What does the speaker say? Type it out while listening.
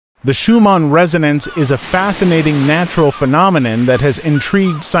The Schumann resonance is a fascinating natural phenomenon that has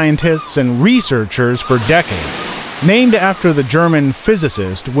intrigued scientists and researchers for decades. Named after the German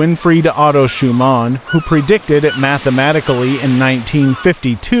physicist Winfried Otto Schumann, who predicted it mathematically in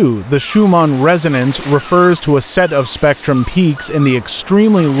 1952, the Schumann resonance refers to a set of spectrum peaks in the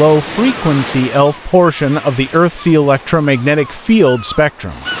extremely low-frequency ELF portion of the Earth's electromagnetic field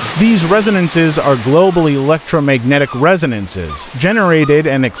spectrum. These resonances are global electromagnetic resonances, generated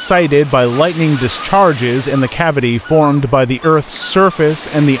and excited by lightning discharges in the cavity formed by the Earth's surface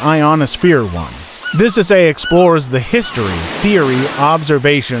and the ionosphere one. This essay explores the history, theory,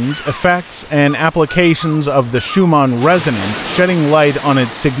 observations, effects, and applications of the Schumann resonance, shedding light on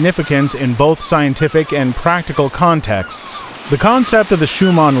its significance in both scientific and practical contexts. The concept of the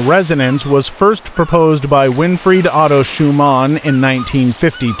Schumann resonance was first proposed by Winfried Otto Schumann in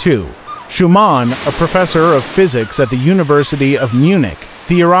 1952. Schumann, a professor of physics at the University of Munich,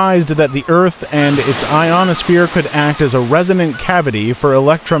 theorized that the Earth and its ionosphere could act as a resonant cavity for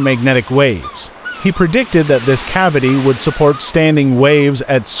electromagnetic waves. He predicted that this cavity would support standing waves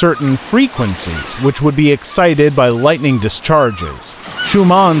at certain frequencies, which would be excited by lightning discharges.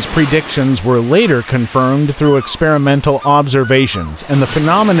 Schumann's predictions were later confirmed through experimental observations, and the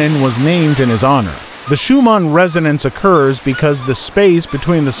phenomenon was named in his honor. The Schumann resonance occurs because the space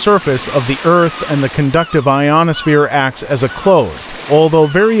between the surface of the Earth and the conductive ionosphere acts as a closed, although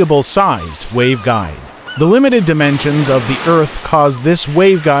variable-sized, waveguide. The limited dimensions of the Earth cause this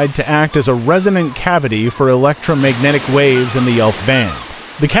waveguide to act as a resonant cavity for electromagnetic waves in the ELF band.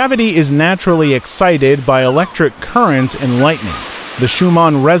 The cavity is naturally excited by electric currents and lightning. The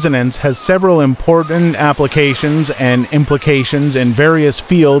Schumann resonance has several important applications and implications in various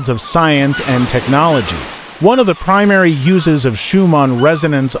fields of science and technology. One of the primary uses of Schumann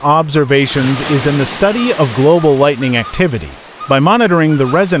resonance observations is in the study of global lightning activity. By monitoring the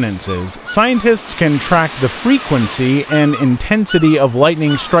resonances, scientists can track the frequency and intensity of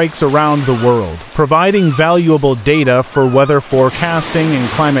lightning strikes around the world, providing valuable data for weather forecasting and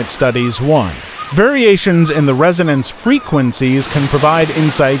climate studies. Variations in the resonance frequencies can provide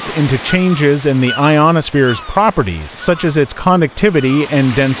insights into changes in the ionosphere's properties, such as its conductivity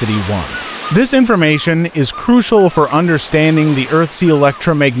and density. This information is crucial for understanding the Earth's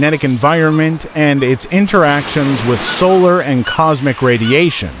electromagnetic environment and its interactions with solar and cosmic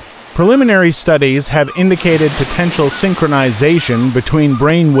radiation. Preliminary studies have indicated potential synchronization between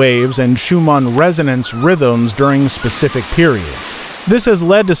brain waves and Schumann resonance rhythms during specific periods. This has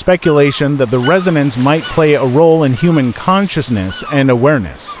led to speculation that the resonance might play a role in human consciousness and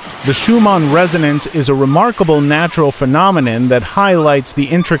awareness. The Schumann resonance is a remarkable natural phenomenon that highlights the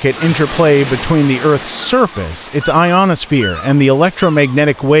intricate interplay between the Earth's surface, its ionosphere, and the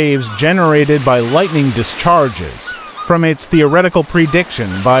electromagnetic waves generated by lightning discharges. From its theoretical prediction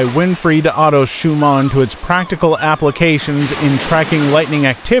by Winfried Otto Schumann to its practical applications in tracking lightning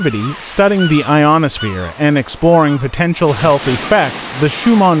activity, studying the ionosphere, and exploring potential health effects, the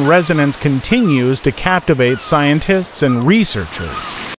Schumann resonance continues to captivate scientists and researchers.